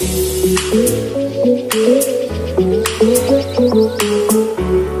What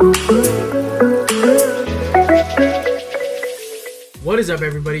is up,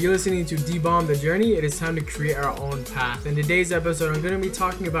 everybody? You're listening to D-Bomb The Journey. It is time to create our own path. In today's episode, I'm going to be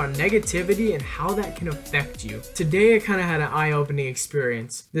talking about negativity and how that can affect you. Today, I kind of had an eye-opening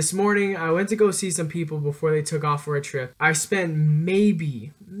experience. This morning, I went to go see some people before they took off for a trip. I spent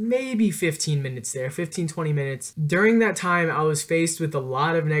maybe 15 minutes there, 15-20 minutes. During that time, I was faced with a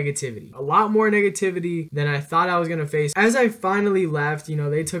lot of negativity. A lot more negativity than I thought I was going to face. As I finally left,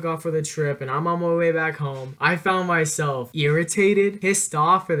 they took off for the trip and I'm on my way back home. I found myself irritated, pissed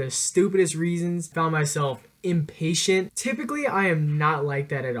off for the stupidest reasons, found myself impatient. Typically, I am not like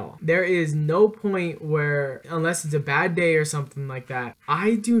that at all. There is no point where, unless it's a bad day or something like that,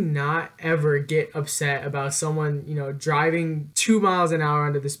 I do not ever get upset about someone, driving 2 miles an hour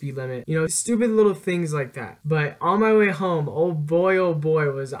under the speed limit. Stupid little things like that. But on my way home, oh boy,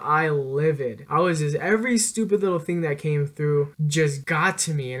 was I livid. I was just, every stupid little thing that came through just got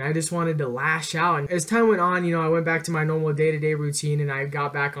to me and I just wanted to lash out. And as time went on, I went back to my normal day-to-day routine and I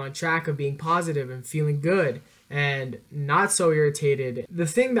got back on track of being positive and feeling good and not so irritated. The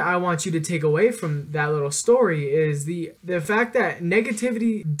thing that I want you to take away from that little story is the fact that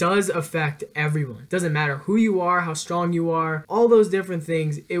negativity does affect everyone. It doesn't matter who you are, how strong you are, all those different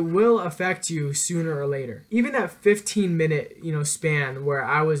things, it will affect you sooner or later. Even that 15-minute, span where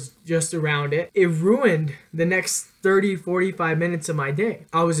I was just around it ruined the next 30-45 minutes of my day.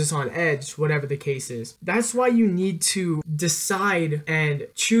 I was just on edge, whatever the case is. That's why you need to decide and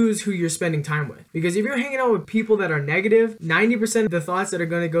choose who you're spending time with. Because if you're hanging out with people that are negative, 90% of the thoughts that are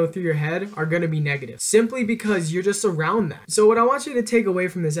going to go through your head are going to be negative, simply because you're just around them. So what I want you to take away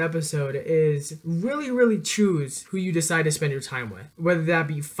from this episode is really choose who you decide to spend your time with. Whether that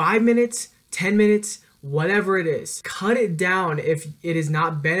be 5 minutes, 10 minutes, whatever it is. Cut it down if it is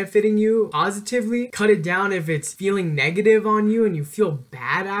not benefiting you positively. Cut it down if it's feeling negative on you and you feel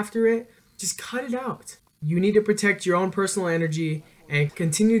bad after it. Just cut it out. You need to protect your own personal energy and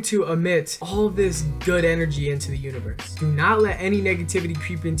continue to emit all this good energy into the universe. Do not let any negativity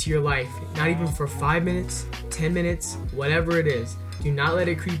creep into your life, not even for 5 minutes, 10 minutes, whatever it is. Do not let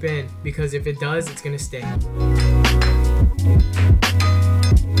it creep in, because if it does, it's gonna stay.